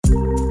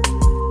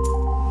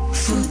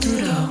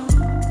Futuro.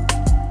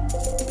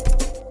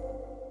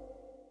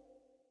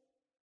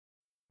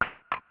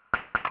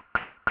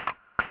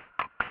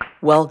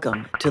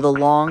 Welcome to The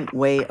Long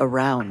Way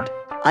Around.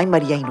 I'm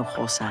Maria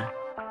Hinojosa.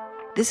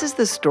 This is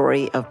the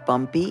story of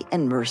Bumpy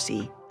and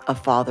Mercy, a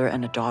father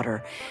and a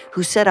daughter,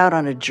 who set out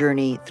on a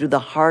journey through the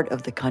heart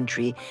of the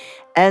country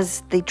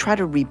as they try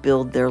to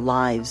rebuild their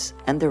lives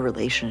and their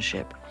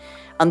relationship.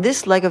 On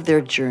this leg of their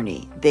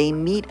journey, they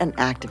meet an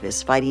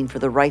activist fighting for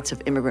the rights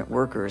of immigrant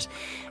workers,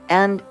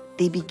 and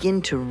they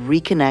begin to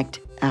reconnect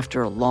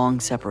after a long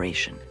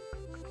separation.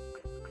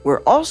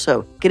 We're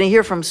also going to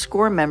hear from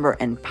SCORE member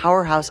and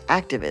powerhouse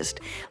activist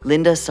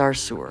Linda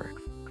Sarsour.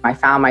 I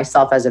found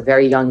myself as a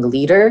very young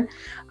leader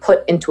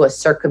put into a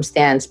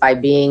circumstance by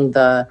being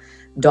the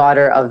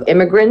daughter of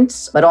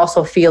immigrants, but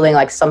also feeling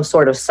like some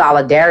sort of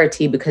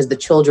solidarity because the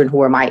children who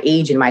were my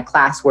age in my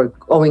class were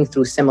going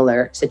through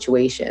similar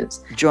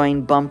situations.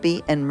 Join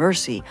Bumpy and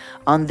Mercy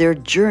on their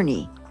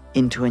journey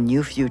into a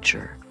new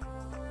future.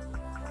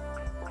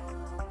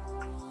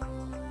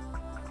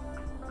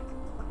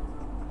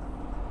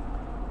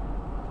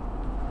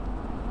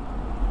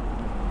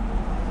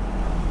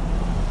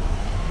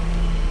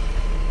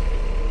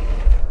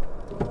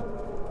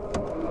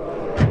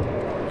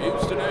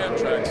 Houston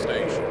Amtrak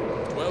Station.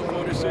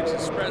 1246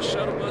 Express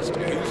Shuttle Bus to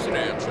Houston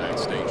Amtrak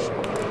Station.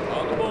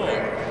 On the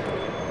board.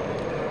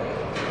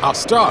 Our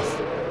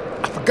stuff.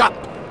 I forgot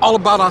all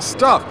about our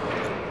stuff.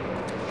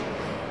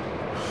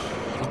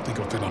 I don't think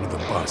I'll fit under the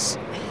bus.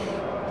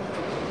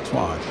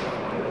 Twan,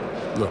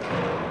 look,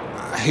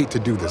 I hate to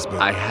do this,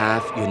 but I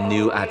have your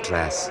new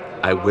address.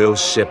 I will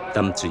ship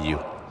them to you.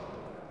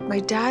 My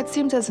dad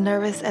seemed as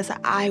nervous as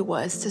I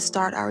was to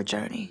start our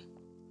journey,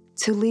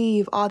 to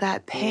leave all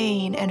that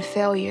pain and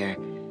failure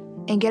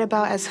and get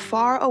about as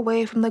far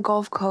away from the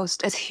Gulf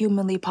Coast as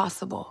humanly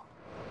possible.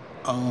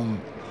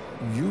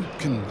 You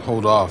can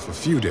hold off a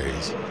few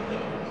days.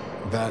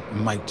 That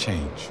might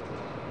change.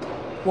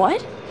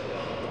 What?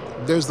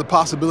 There's the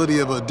possibility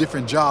of a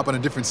different job in a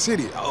different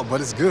city. Oh,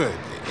 but it's good.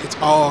 It's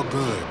all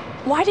good.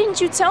 Why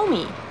didn't you tell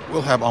me?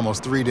 We'll have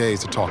almost 3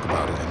 days to talk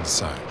about it and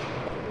decide.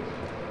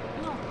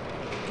 No,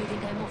 you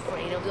think I'm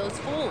afraid of those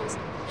fools?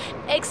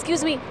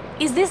 Excuse me,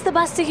 is this the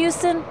bus to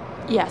Houston?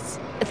 Yes.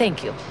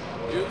 Thank you.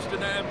 Houston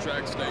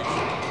Amtrak Station.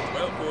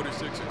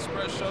 1246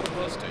 Express Shuttle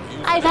Bus to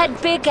Houston. I've had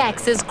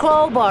pickaxes,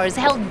 crowbars,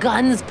 held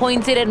guns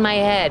pointed at my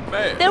head.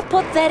 Ma'am. Their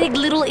pathetic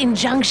little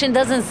injunction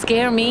doesn't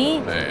scare me.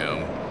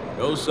 Ma'am,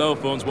 no cell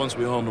phones once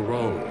we're on the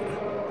road.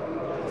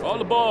 All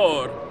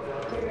aboard.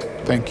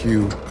 Thank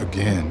you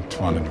again,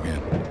 Twan and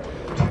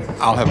Nguyen.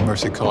 I'll have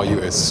Mercy call you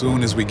as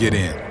soon as we get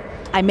in.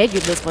 I made you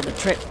this for the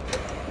trip.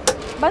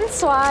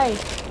 Bonsoir.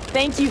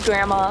 Thank you,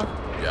 Grandma.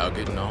 Y'all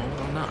getting on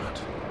or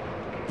not?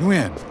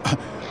 Nguyen,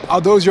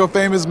 are those your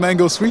famous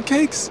mango sweet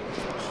cakes?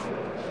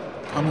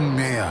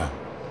 Kamumea.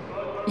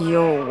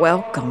 You're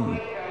welcome,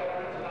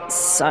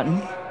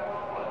 son.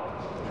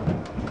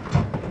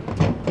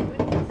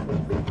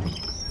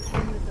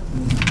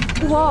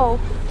 Whoa.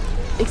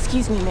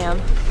 Excuse me, ma'am.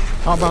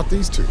 How about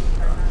these two?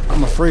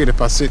 I'm afraid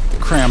if I sit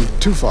crammed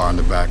too far in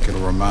the back,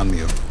 it'll remind me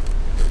of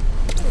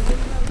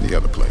the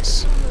other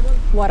place.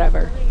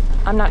 Whatever.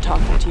 I'm not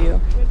talking to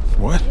you.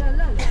 What?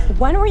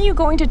 When were you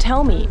going to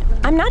tell me?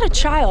 I'm not a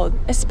child,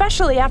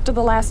 especially after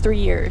the last 3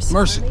 years.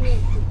 Mercy,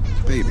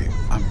 baby,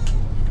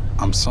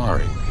 I'm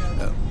sorry.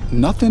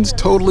 Nothing's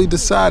totally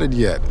decided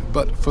yet,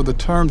 but for the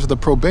terms of the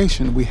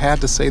probation, we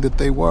had to say that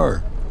they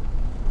were.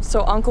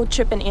 So Uncle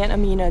Chip and Aunt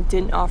Amina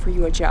didn't offer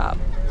you a job?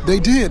 They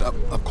did,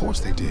 of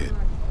course they did.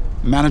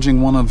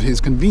 Managing one of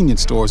his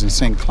convenience stores in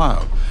St.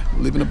 Cloud,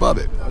 living above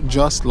it,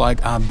 just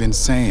like I've been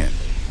saying.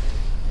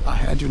 I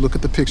had you look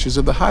at the pictures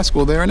of the high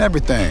school there and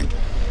everything.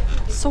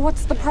 So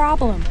what's the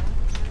problem?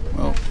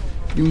 Well,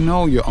 you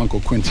know your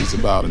Uncle Quincy's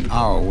about an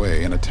hour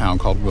away in a town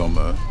called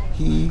Wilma.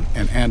 He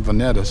and Aunt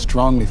Vanetta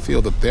strongly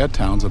feel that their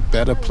town's a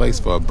better place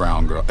for a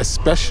brown girl,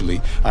 especially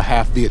a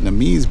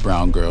half-Vietnamese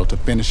brown girl to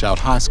finish out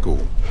high school.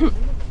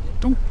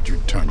 Don't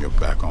you turn your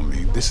back on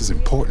me. This is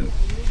important.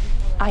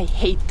 I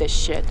hate this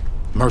shit.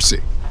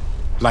 Mercy.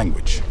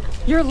 Language.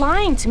 You're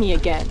lying to me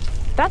again.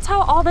 That's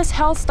how all this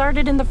hell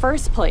started in the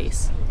first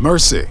place.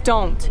 Mercy.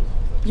 Don't.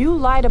 You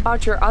lied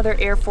about your other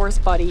Air Force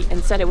buddy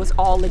and said it was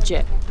all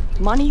legit.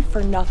 Money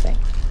for nothing.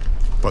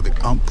 For the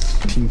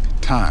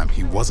umpteenth time,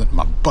 he wasn't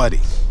my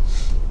buddy.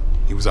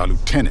 He was our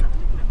lieutenant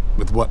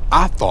with what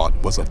I thought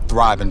was a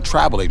thriving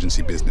travel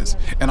agency business,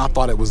 and I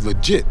thought it was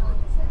legit.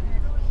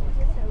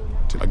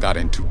 Till I got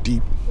in too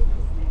deep.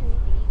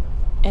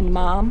 And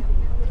Mom?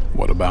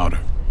 What about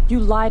her? You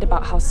lied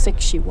about how sick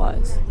she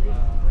was.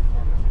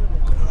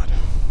 God.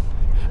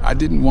 I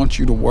didn't want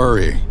you to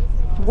worry.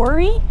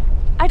 Worry?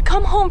 I'd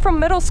come home from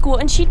middle school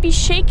and she'd be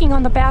shaking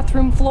on the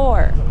bathroom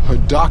floor. Her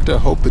doctor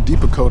hoped the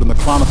Depakote and the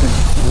Klonopin...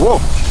 Whoa!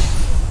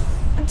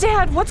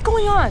 Dad, what's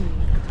going on?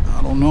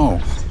 I don't know.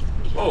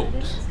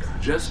 Folks,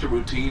 just a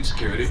routine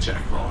security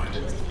checkpoint.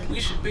 We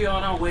should be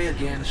on our way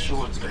again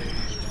shortly.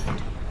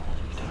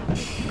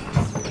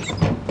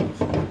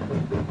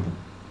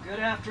 Good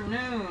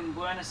afternoon,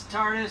 Buenos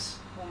Tardes,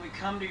 When we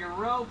come to your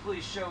row,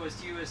 please show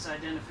us U.S.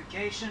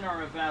 identification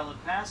or a valid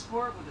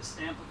passport with a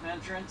stamp of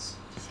entrance.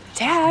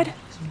 Dad?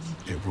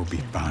 It will be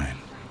fine.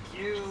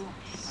 Thank you.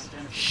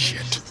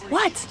 Shit.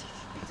 What?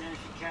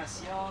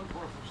 Identificación,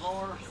 por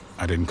favor.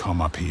 I didn't call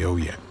my PO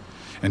yet.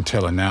 And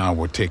tell her now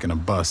we're taking a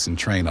bus and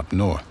train up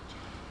north.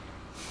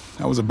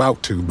 I was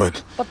about to,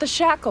 but... But the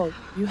shackle.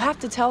 You have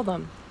to tell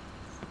them.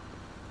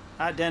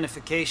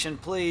 Identification,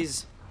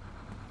 please.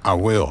 I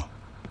will,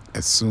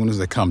 as soon as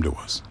they come to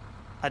us.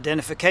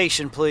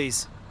 Identification,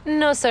 please.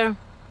 No, sir.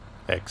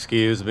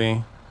 Excuse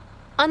me?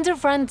 Under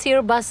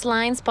Frontier Bus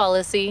Lines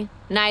policy,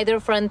 neither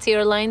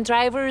Frontier Line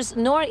drivers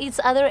nor its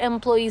other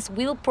employees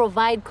will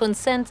provide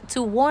consent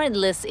to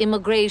warrantless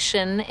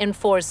immigration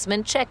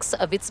enforcement checks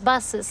of its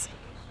buses.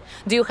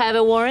 Do you have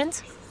a warrant?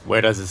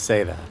 Where does it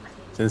say that?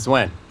 Since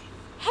when?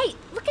 Hey,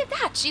 look at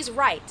that. She's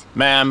right.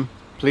 Ma'am,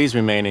 please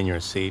remain in your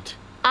seat.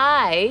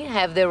 I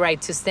have the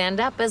right to stand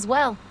up as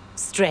well.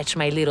 Stretch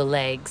my little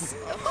legs.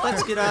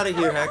 Let's get out of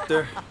here,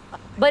 Hector.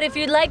 But if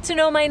you'd like to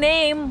know my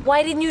name,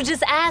 why didn't you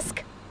just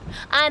ask?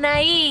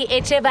 Anaí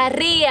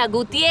Echevarría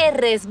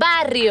Gutierrez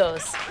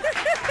Barrios.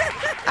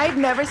 I'd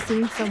never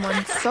seen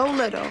someone so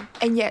little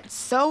and yet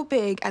so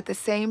big at the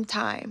same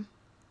time.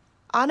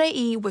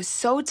 Anaí was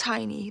so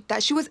tiny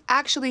that she was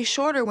actually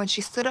shorter when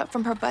she stood up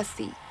from her bus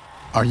seat.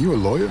 Are you a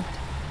lawyer?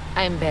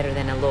 I'm better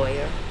than a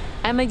lawyer.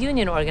 I'm a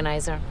union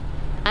organizer.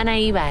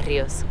 Anaí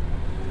Barrios.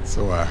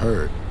 So I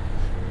heard.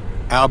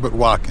 Albert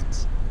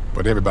Watkins,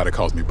 but everybody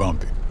calls me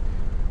Bumpy.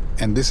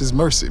 And this is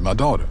Mercy, my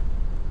daughter.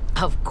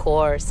 Of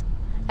course.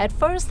 At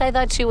first, I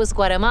thought she was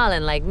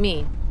Guatemalan like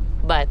me,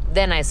 but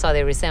then I saw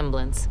the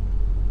resemblance.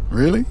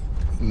 Really?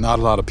 Not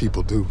a lot of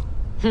people do.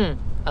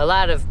 A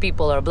lot of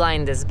people are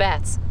blind as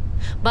bats.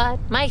 But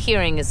my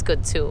hearing is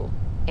good too.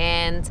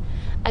 And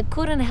I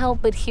couldn't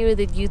help but hear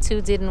that you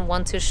two didn't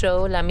want to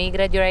show La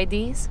Migra your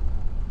IDs.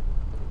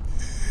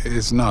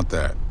 It's not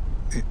that.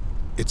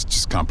 It's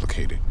just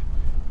complicated.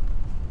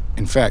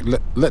 In fact,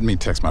 let me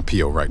text my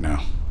PO right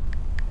now.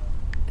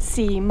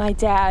 See, my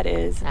dad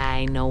is...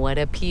 I know what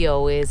a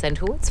PO is and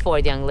who it's for,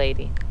 young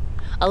lady.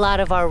 A lot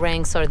of our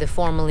ranks are the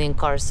formerly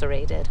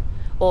incarcerated.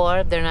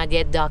 Or they're not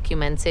yet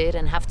documented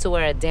and have to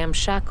wear a damn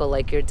shackle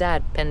like your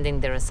dad pending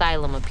their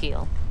asylum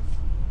appeal.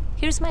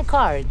 Here's my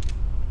card.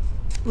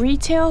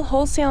 Retail,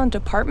 wholesale, and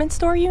department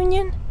store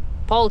union?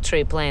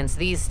 Poultry plants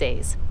these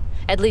days.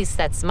 At least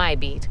that's my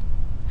beat.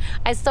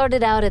 I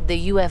started out at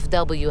the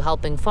UFW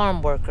helping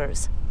farm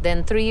workers.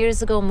 Then 3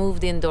 years ago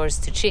moved indoors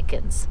to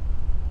chickens.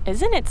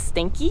 Isn't it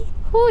stinky?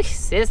 Whew,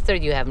 sister,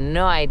 you have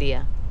no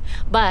idea.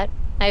 But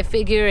I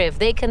figure if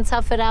they can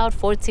tough it out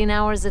 14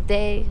 hours a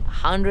day,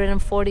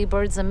 140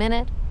 birds a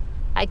minute,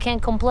 I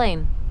can't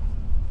complain.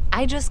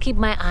 I just keep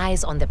my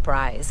eyes on the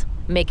prize,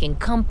 making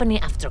company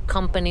after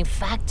company,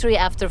 factory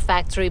after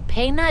factory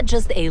pay not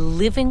just a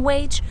living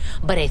wage,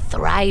 but a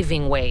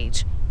thriving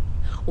wage.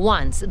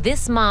 Once,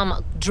 this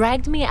mom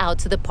dragged me out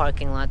to the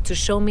parking lot to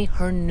show me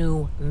her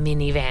new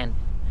minivan.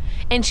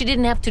 And she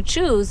didn't have to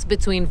choose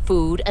between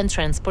food and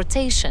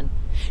transportation.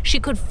 She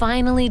could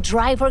finally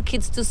drive her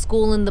kids to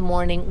school in the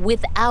morning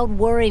without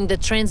worrying the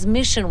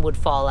transmission would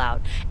fall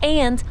out,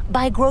 and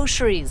buy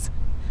groceries.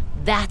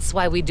 That's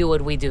why we do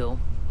what we do.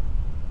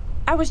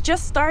 I was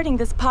just starting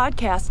this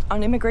podcast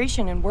on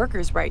immigration and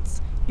workers'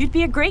 rights. You'd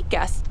be a great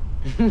guest.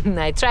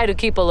 I try to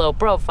keep a low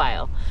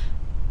profile.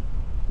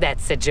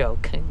 That's a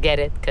joke, get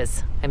it?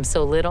 'Cause I'm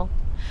so little.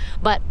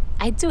 But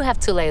I do have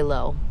to lay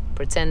low.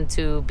 Pretend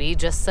to be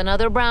just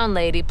another brown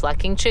lady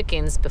plucking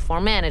chickens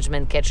before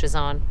management catches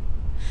on.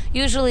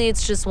 Usually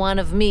it's just one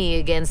of me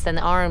against an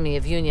army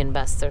of union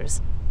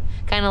busters.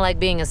 Kind of like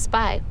being a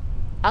spy.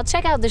 I'll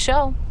check out the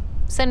show.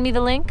 Send me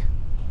the link.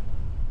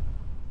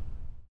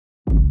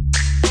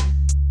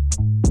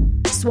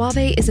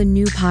 Suave is a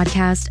new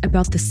podcast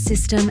about the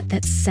system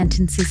that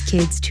sentences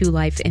kids to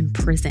life in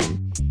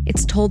prison.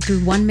 It's told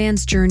through one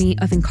man's journey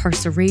of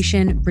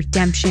incarceration,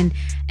 redemption,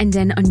 and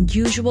an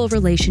unusual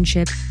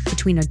relationship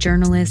between a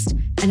journalist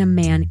and a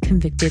man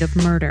convicted of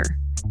murder.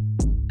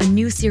 A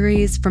new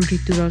series from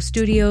Futuro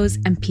Studios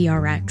and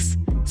PRX.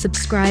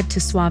 Subscribe to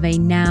Suave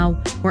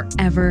now,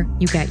 wherever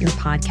you get your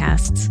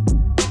podcasts.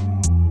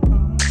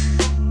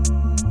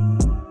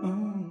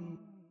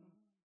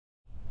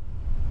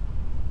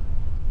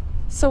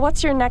 So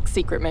what's your next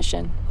secret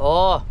mission?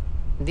 Oh,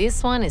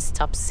 this one is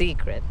top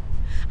secret.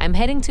 I'm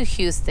heading to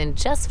Houston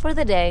just for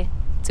the day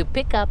to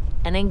pick up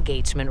an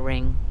engagement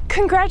ring.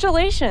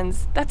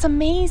 Congratulations! That's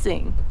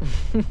amazing.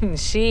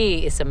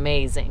 She is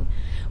amazing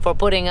for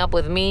putting up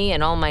with me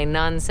and all my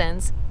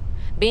nonsense.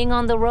 Being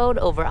on the road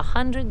over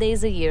 100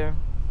 days a year.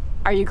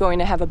 Are you going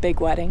to have a big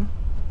wedding?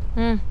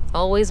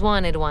 Always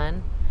wanted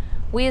one.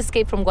 We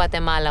escaped from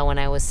Guatemala when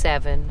I was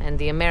 7, and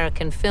the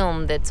American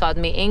film that taught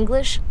me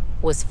English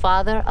was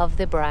Father of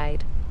the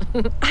Bride.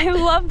 I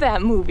love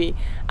that movie.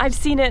 I've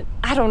seen it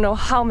I don't know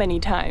how many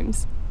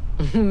times.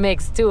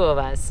 Makes 2 of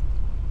us.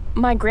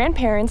 My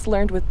grandparents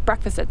learned with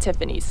Breakfast at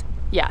Tiffany's.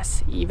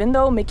 Yes, even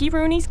though Mickey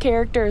Rooney's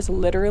character is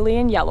literally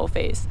in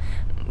yellowface.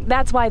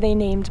 That's why they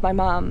named my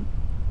mom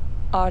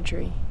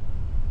Audrey.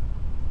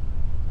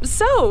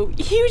 So,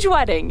 huge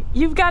wedding.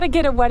 You've got to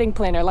get a wedding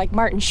planner like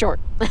Martin Short.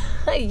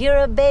 You're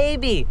a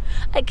baby.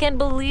 I can't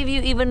believe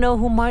you even know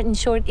who Martin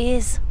Short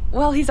is.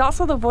 Well, he's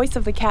also the voice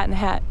of the Cat in the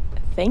Hat.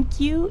 Thank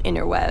you,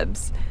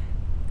 interwebs.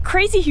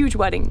 Crazy huge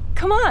wedding.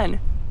 Come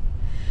on.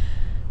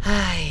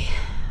 Ay,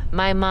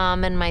 my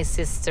mom and my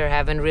sister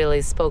haven't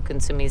really spoken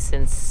to me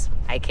since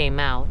I came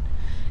out.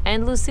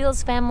 And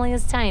Lucille's family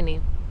is tiny.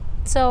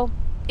 So,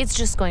 it's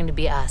just going to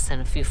be us and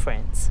a few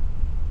friends.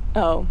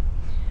 Oh.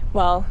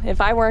 Well,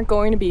 if I weren't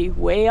going to be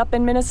way up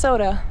in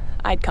Minnesota,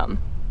 I'd come.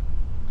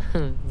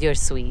 You're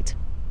sweet.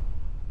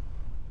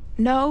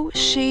 No,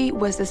 she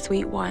was the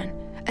sweet one,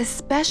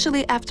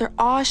 especially after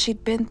all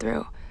she'd been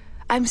through.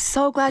 I'm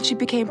so glad she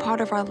became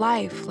part of our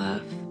life,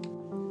 love.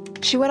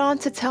 She went on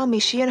to tell me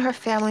she and her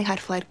family had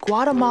fled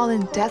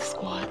Guatemalan death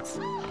squads,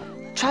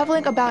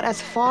 traveling about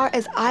as far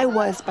as I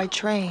was by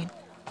train,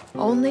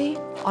 only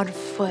on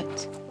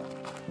foot.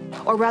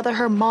 Or rather,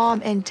 her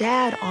mom and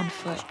dad on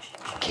foot,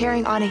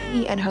 carrying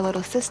Anahi and her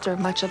little sister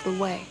much of the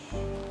way.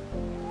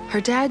 Her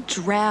dad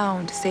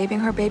drowned, saving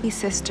her baby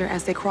sister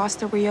as they crossed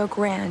the Rio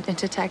Grande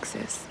into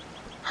Texas.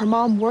 Her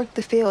mom worked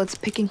the fields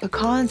picking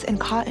pecans and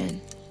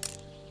cotton.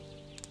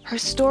 Her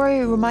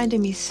story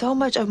reminded me so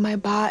much of my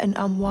ba and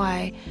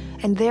Amwai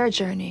and their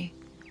journey,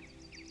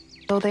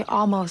 though they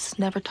almost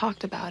never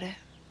talked about it.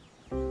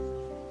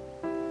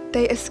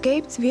 They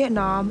escaped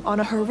Vietnam on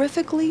a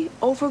horrifically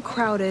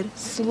overcrowded,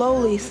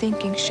 slowly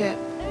sinking ship,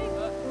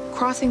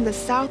 crossing the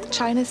South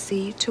China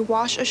Sea to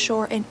wash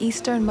ashore in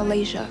eastern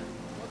Malaysia.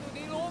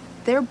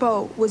 Their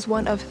boat was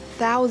one of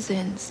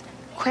thousands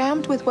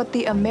crammed with what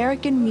the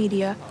American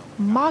media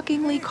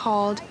mockingly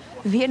called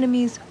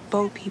Vietnamese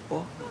boat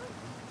people,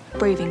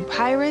 braving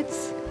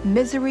pirates,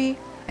 misery,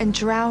 and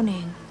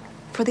drowning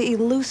for the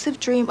elusive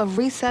dream of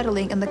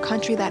resettling in the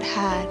country that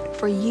had,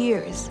 for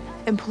years,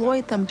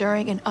 employed them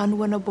during an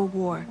unwinnable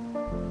war,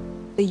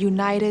 the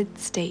United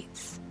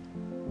States.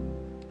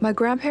 My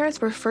grandparents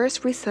were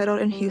first resettled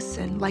in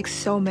Houston like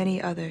so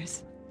many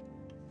others.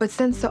 But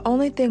since the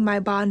only thing my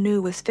ba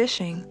knew was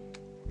fishing,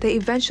 they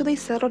eventually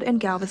settled in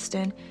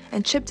Galveston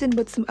and chipped in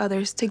with some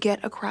others to get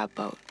a crab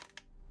boat.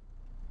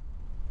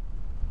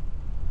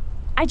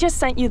 I just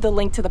sent you the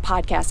link to the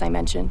podcast I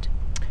mentioned.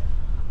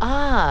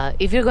 Ah,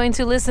 if you're going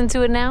to listen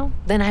to it now,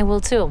 then I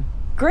will too.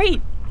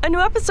 Great! A new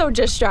episode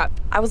just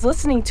dropped. I was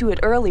listening to it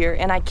earlier,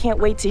 and I can't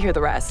wait to hear the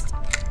rest.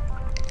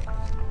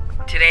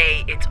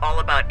 Today, it's all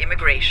about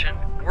immigration,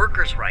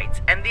 workers'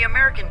 rights, and the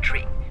American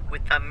dream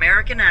with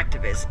American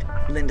activist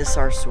Linda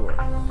Sarsour.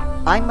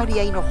 I'm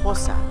Maria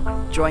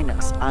Hinojosa. Join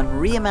us on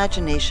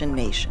Reimagination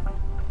Nation.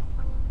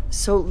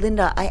 So,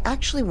 Linda, I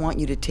actually want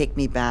you to take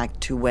me back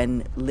to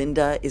when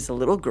Linda is a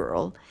little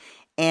girl,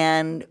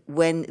 and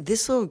when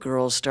this little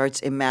girl starts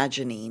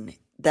imagining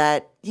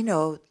that,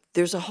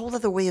 there's a whole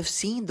other way of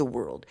seeing the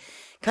world,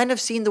 kind of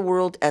seeing the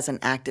world as an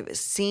activist,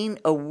 seeing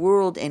a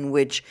world in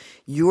which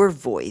your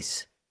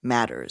voice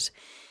matters.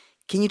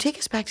 Can you take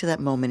us back to that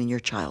moment in your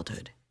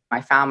childhood?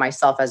 I found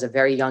myself as a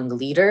very young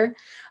leader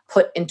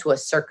put into a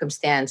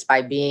circumstance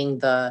by being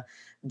the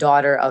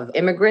daughter of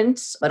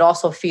immigrants, but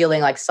also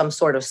feeling like some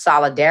sort of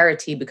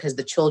solidarity because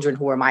the children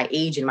who were my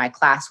age in my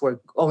class were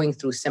going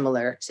through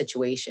similar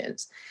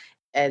situations.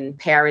 And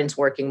parents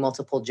working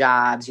multiple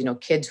jobs,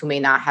 kids who may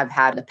not have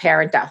had a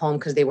parent at home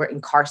because they were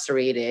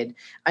incarcerated,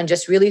 and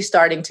just really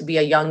starting to be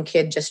a young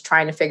kid, just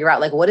trying to figure out,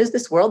 what is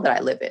this world that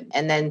I live in?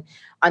 And then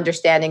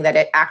understanding that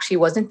it actually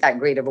wasn't that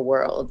great of a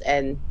world.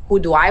 And who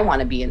do I want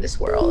to be in this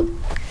world?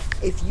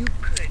 If you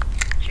could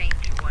change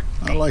one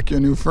thing, I like your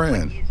new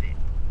friend.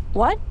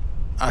 What?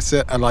 I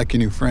said I like your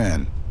new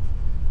friend.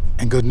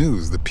 And good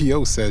news, the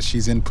PO says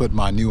she's input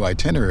my new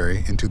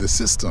itinerary into the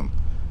system.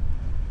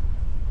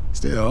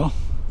 Still,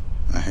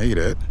 I hate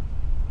it.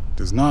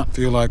 Does not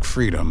feel like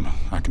freedom,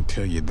 I can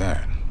tell you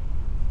that.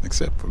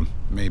 Except for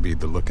maybe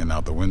the looking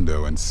out the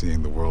window and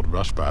seeing the world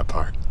rush by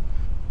part.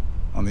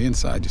 On the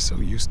inside, you're so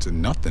used to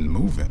nothing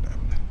moving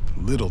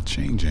and little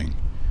changing.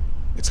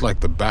 It's like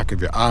the back of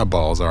your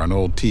eyeballs are an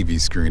old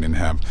TV screen and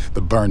have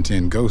the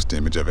burnt-in ghost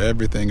image of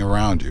everything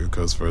around you,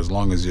 because for as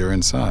long as you're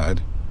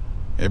inside,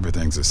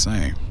 everything's the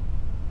same.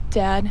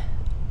 Dad,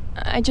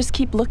 I just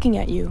keep looking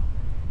at you.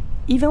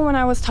 Even when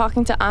I was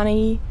talking to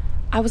Anahi,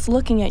 I was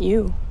looking at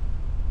you.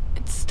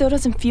 It still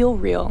doesn't feel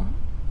real.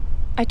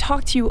 I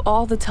talk to you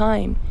all the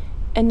time,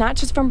 and not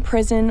just from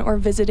prison or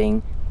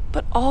visiting,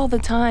 but all the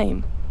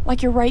time,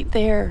 like you're right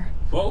there.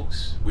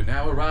 Folks, we're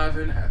now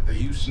arriving at the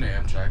Houston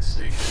Amtrak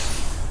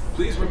station.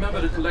 Please remember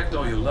to collect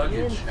all your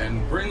luggage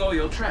and bring all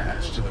your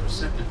trash to the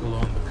receptacle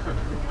on the curb.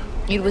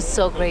 It was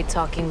so great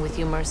talking with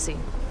you, Mercy.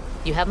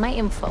 You have my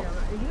info.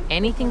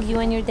 Anything you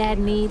and your dad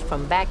need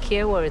from back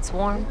here where it's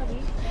warm.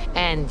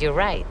 And you're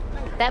right.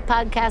 That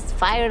podcast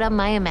fired up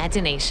my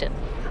imagination.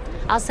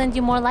 I'll send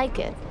you more like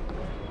it.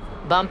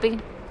 Bumpy,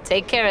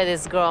 take care of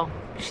this girl.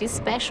 She's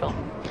special.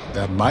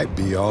 That might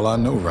be all I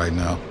know right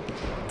now.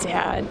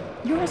 Dad,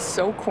 you are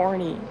so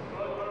corny.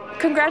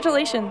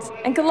 Congratulations,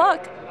 and good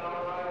luck.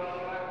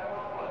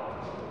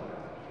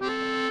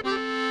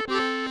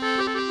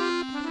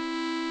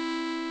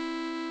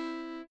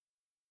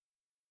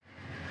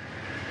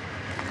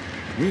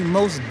 We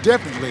most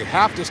definitely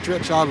have to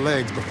stretch our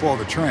legs before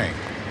the train.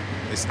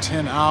 It's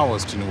 10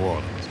 hours to New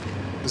Orleans.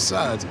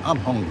 Besides, I'm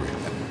hungry.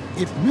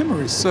 If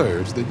memory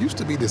serves, there used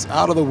to be this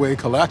out-of-the-way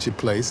kolache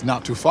place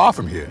not too far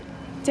from here.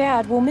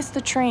 Dad, we'll miss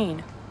the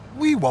train.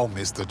 We won't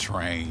miss the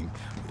train.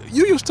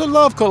 You used to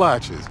love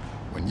kolaches.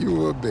 When you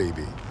were a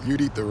baby,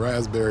 you'd eat the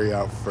raspberry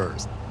out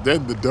first,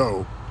 then the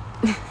dough.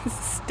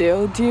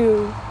 Still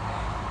do.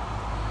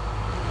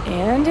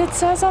 And it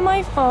says on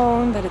my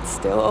phone that it's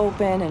still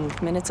open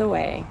and minutes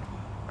away.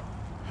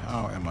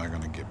 How am I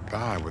gonna get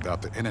by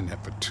without the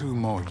internet for 2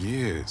 more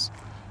years?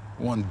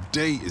 One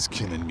day is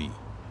killing me.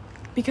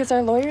 Because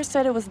our lawyer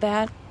said it was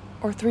that,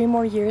 or 3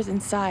 more years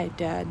inside,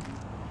 Dad.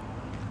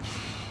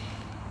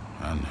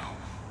 I know.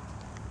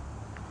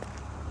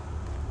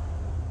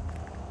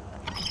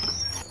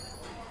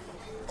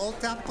 Old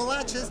Town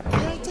Kolaches,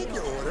 may I take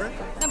your order?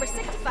 Number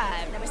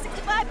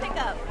 65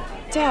 pickup.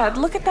 Dad,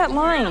 look at that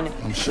line.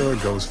 I'm sure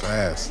it goes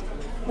fast.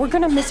 We're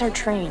gonna miss our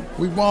train.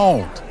 We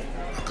won't.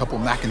 A couple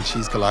mac and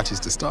cheese kolaches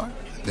to start,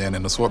 then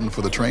an assortment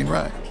for the train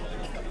ride.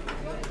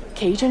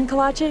 Cajun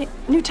kolache?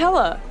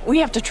 Nutella. We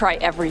have to try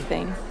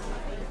everything.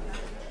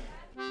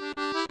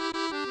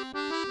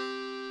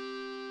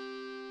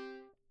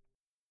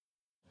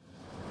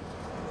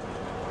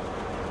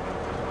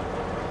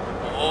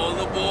 All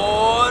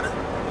aboard!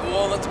 New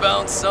Orleans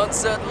bound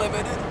Sunset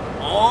Limited.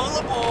 All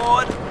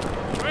aboard!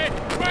 Wait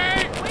for us!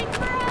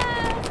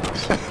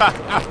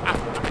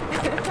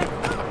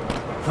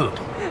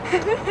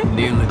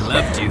 Nearly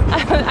left you.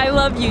 I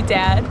love you,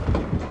 Dad.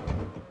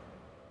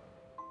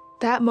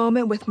 That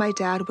moment with my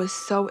dad was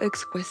so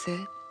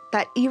exquisite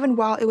that even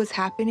while it was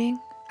happening,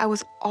 I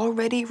was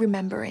already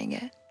remembering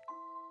it.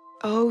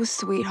 Oh,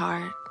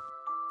 sweetheart.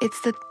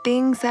 It's the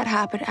things that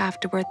happen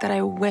afterward that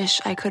I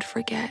wish I could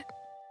forget.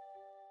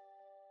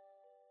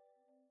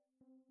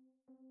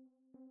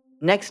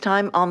 Next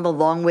time on The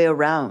Long Way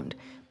Around,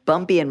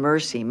 Bumpy and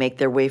Mercy make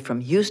their way from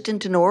Houston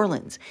to New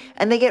Orleans,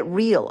 and they get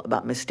real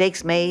about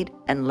mistakes made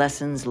and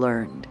lessons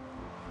learned.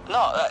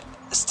 No,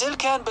 still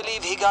can't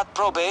believe he got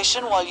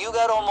probation while you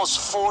got almost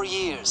 4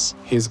 years.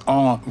 His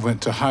aunt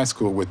went to high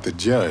school with the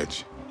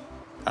judge.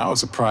 I was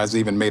surprised they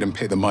even made him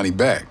pay the money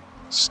back.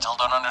 Still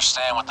don't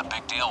understand what the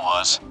big deal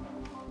was.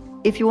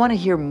 If you want to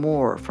hear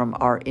more from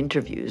our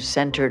interviews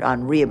centered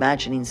on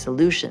reimagining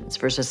solutions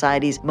for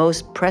society's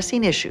most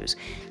pressing issues,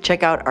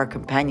 check out our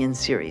companion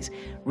series,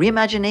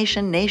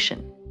 Reimagination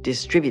Nation,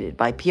 distributed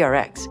by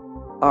PRX.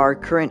 Our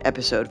current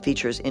episode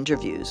features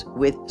interviews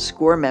with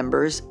SCORE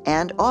members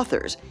and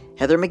authors,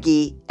 Heather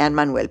McGee and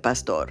Manuel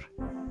Pastor.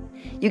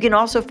 You can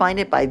also find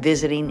it by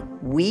visiting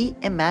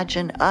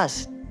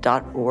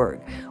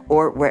weimagineus.org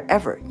or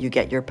wherever you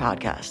get your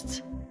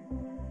podcasts.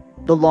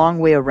 The Long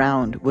Way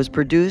Around was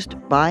produced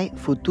by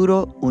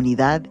Futuro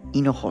Unidad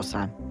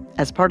Hinojosa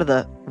as part of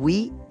the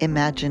We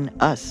Imagine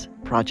Us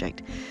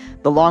project.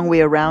 The Long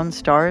Way Around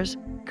stars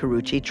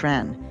Karuchi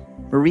Tran,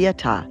 Maria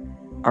Ta,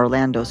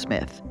 Orlando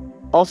Smith.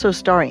 Also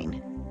starring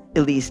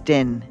Elise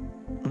Din,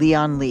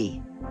 Leon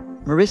Lee,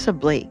 Marissa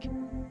Blake,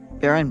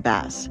 Baron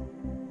Bass,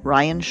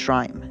 Ryan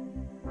Schreim,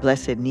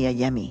 Blessed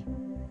Niayemi,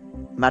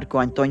 Marco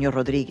Antonio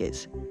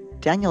Rodriguez,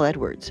 Daniel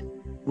Edwards,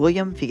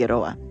 William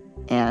Figueroa,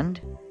 and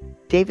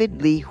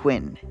David Lee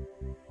Huynh.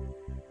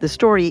 The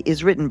story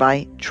is written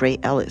by Trey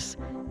Ellis.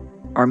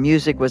 Our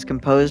music was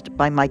composed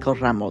by Michael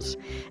Ramos.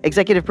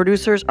 Executive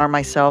producers are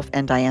myself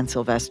and Diane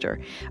Sylvester.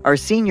 Our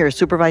senior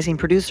supervising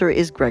producer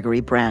is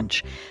Gregory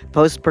Branch.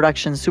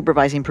 Post-production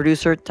supervising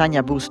producer,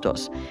 Tanya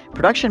Bustos.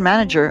 Production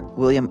manager,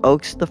 William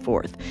Oakes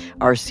IV.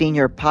 Our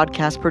senior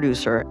podcast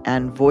producer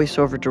and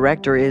voiceover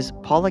director is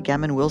Paula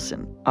Gammon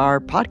Wilson. Our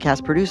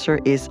podcast producer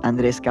is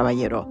Andres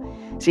Caballero.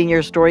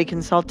 Senior story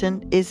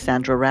consultant is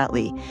Sandra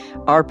Ratley.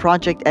 Our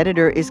project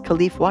editor is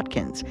Khalif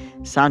Watkins.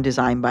 Sound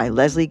design by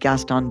Leslie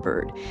Gaston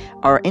Bird.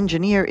 Our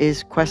engineer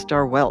is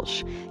Questar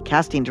Welsh.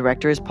 Casting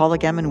director is Paula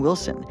Gammon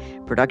Wilson.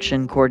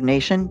 Production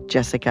coordination,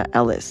 Jessica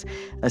Ellis.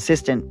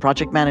 Assistant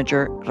project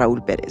manager,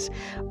 Raul Perez.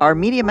 Our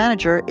media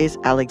manager is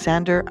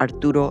Alexander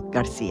Arturo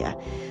Garcia.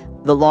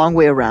 The Long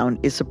Way Around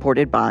is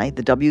supported by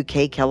the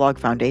W.K. Kellogg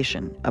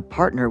Foundation, a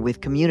partner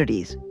with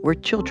communities where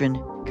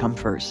children come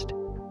first.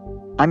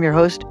 I'm your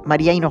host,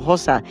 Maria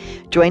Hinojosa.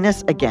 Join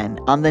us again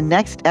on the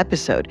next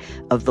episode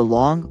of The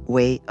Long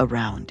Way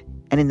Around.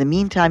 And in the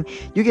meantime,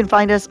 you can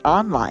find us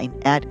online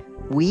at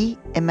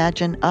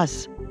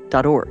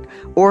weimagineus.org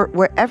or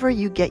wherever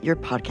you get your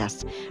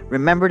podcasts.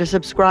 Remember to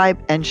subscribe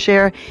and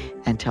share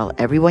and tell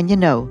everyone you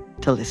know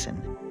to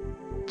listen.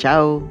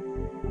 Ciao.